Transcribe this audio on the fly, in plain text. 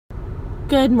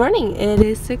Good morning. It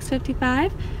is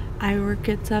 6:55. I work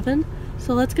at 7,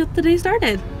 so let's get the day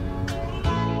started.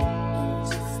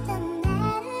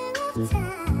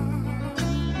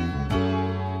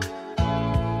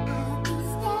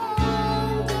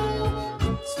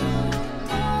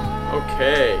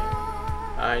 Okay,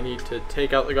 I need to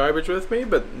take out the garbage with me,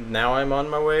 but now I'm on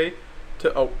my way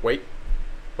to, oh, wait.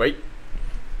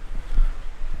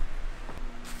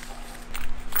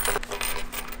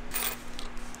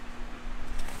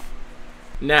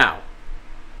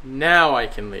 Now I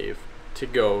can leave to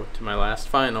go to my last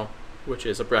final, which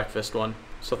is a breakfast one,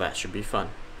 so that should be fun.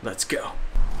 Let's go.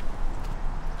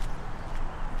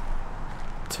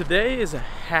 Today is a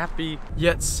happy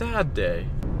yet sad day.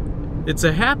 It's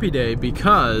a happy day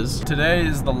because today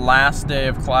is the last day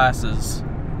of classes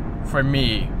for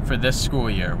me for this school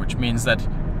year, which means that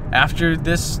after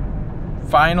this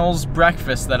finals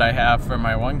breakfast that I have for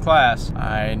my one class,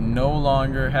 I no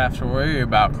longer have to worry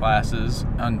about classes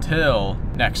until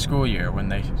next school year when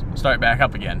they start back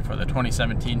up again for the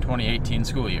 2017-2018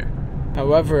 school year.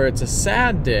 However, it's a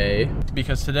sad day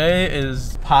because today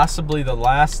is possibly the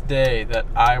last day that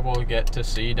I will get to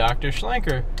see Dr.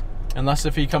 Schlenker. Unless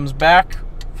if he comes back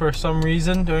for some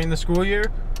reason during the school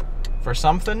year for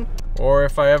something, or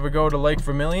if I ever go to Lake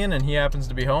Vermilion and he happens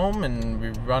to be home and we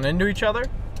run into each other.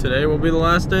 Today will be the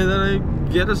last day that I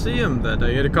get to see him, that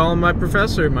I get to call him my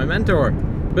professor, my mentor.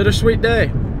 Bittersweet day.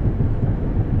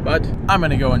 But I'm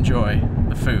gonna go enjoy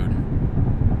the food.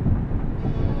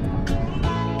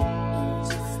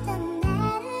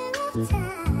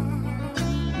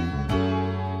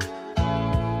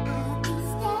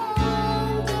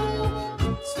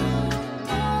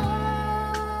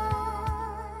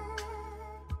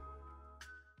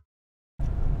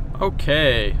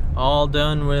 Okay, all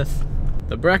done with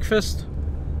the breakfast.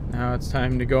 Now it's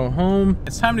time to go home.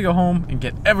 It's time to go home and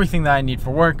get everything that I need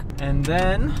for work, and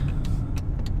then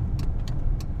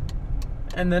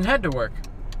head to work.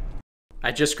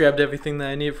 I just grabbed everything that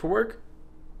I need for work.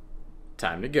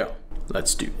 Time to go.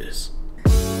 Let's do this.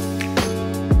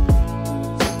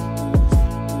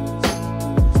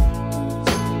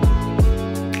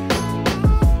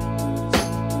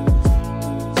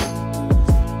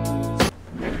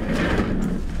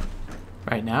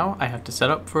 Right now, I have to set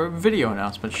up for a video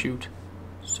announcement shoot,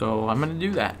 so I'm gonna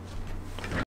do that.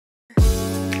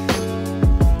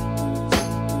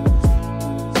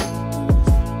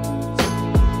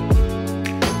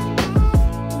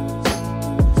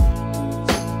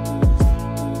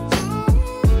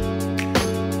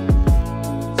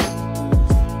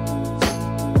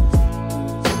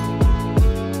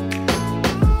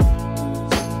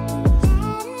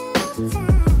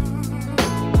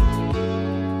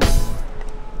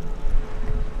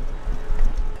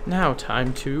 Now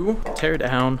time to tear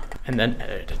down and then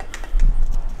edit.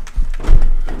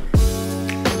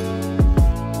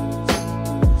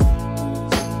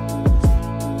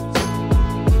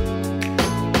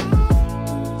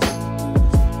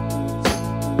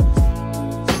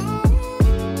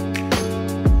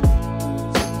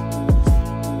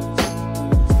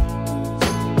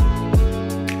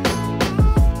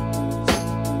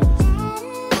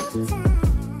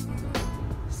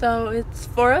 So it's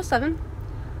 4:07.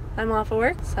 I'm off of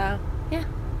work, so yeah,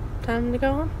 time to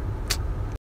go home.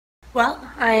 Well,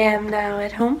 I am now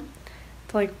at home.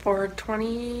 It's like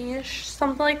 4:20-ish,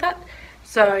 something like that.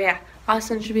 So yeah,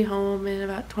 Austin should be home in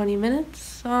about 20 minutes.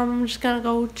 So I'm just gonna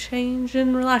go change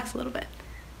and relax a little bit.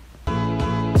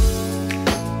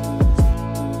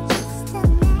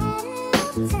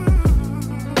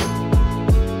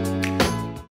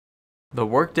 The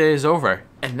workday is over,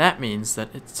 and that means that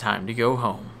it's time to go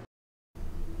home.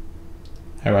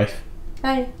 Hi, wife.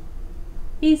 Hi.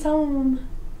 He's home.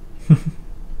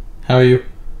 How are you?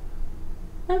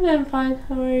 I'm doing fine.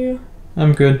 How are you?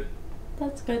 I'm good.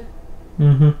 That's good.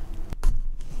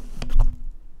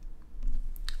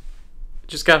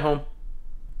 Just got home.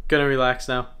 Gonna relax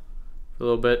now for a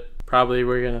little bit. Probably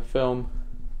we're gonna film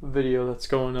a video that's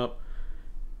going up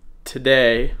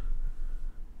today,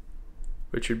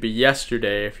 which would be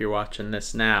yesterday if you're watching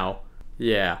this now.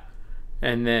 Yeah.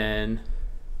 And then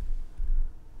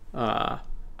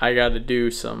I gotta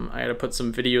put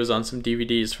some videos on some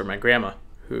DVDs for my grandma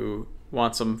who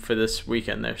wants them for this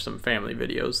weekend. There's some family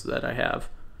videos that I have.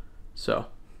 So,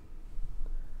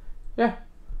 yeah.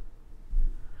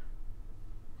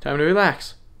 Time to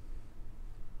relax.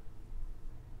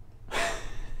 Are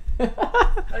you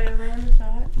ever in the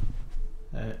shot?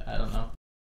 I don't know.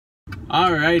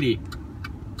 Alrighty.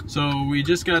 So we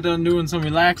just got done doing some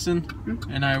relaxing,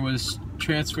 and I was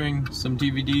transferring some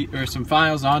some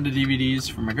files onto DVDs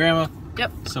for my grandma.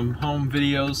 Yep. Some home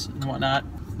videos and whatnot.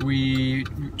 we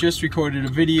just recorded a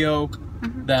video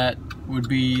that would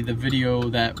be the video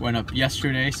that went up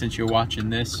yesterday, since you're watching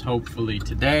this hopefully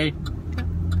today.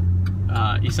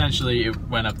 Essentially it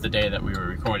went up the day that we were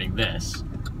recording this.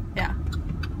 Yeah.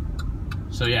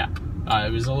 So yeah,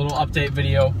 it was a little update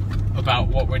video about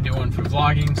what we're doing for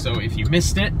vlogging. So if you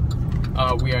missed it,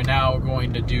 we are now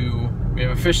going to we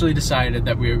have officially decided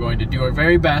that we are going to do our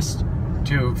very best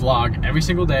to vlog every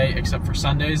single day except for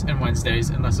Sundays and Wednesdays,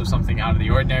 unless if something out of the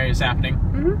ordinary is happening.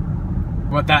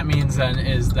 What that means then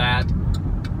is that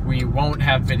we won't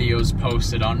have videos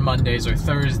posted on Mondays or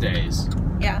Thursdays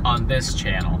on this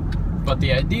channel. But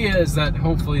the idea is that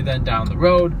hopefully then down the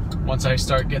road, once I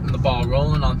start getting the ball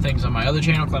rolling on things on my other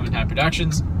channel, Clementine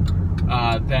Productions,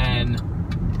 then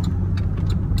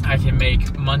I can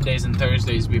make Mondays and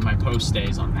Thursdays be my post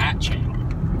days on that channel.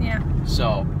 Yeah.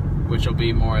 So, which will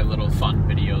be more little fun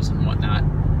videos and whatnot.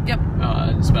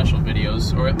 Yep. Special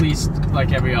videos, or at least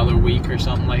like every other week or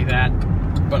something like that,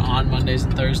 but on Mondays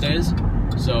and Thursdays.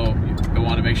 So you'll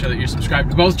want to make sure that you're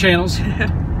subscribed to both channels.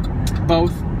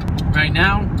 Both. Right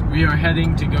now, we are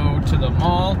heading to go to the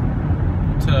mall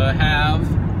to have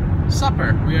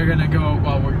supper. We are gonna go,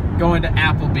 well, we're going to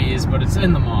Applebee's, but it's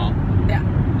in the mall. Yeah.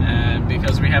 And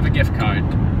because we have a gift card.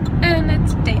 And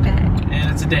it's date night.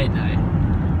 And it's a date night.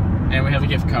 And we have a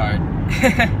gift card.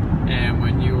 And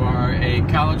when you are a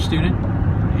college student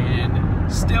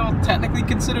and still technically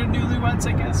considered newlyweds,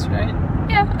 I guess, right?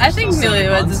 Yeah, I think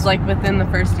newlyweds is like within the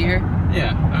first year.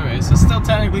 Yeah, alright, so still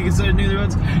technically considered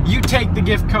newlyweds. You take the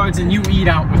gift cards and you eat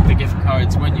out with the gift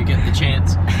cards when you get the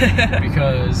chance.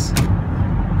 Because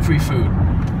free food.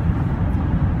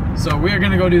 So we're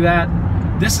gonna go do that.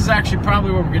 This is actually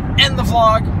probably where we're gonna end the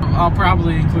vlog. I'll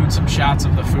probably include some shots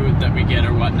of the food that we get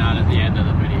or whatnot at the end of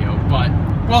the video, but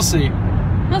we'll see.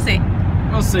 We'll see.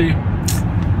 We'll see.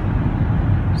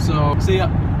 So, see ya.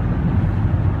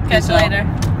 Catch you later.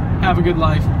 Have a good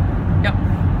life. Yep.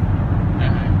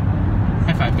 Alright.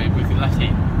 High five, babe, with your left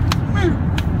hand.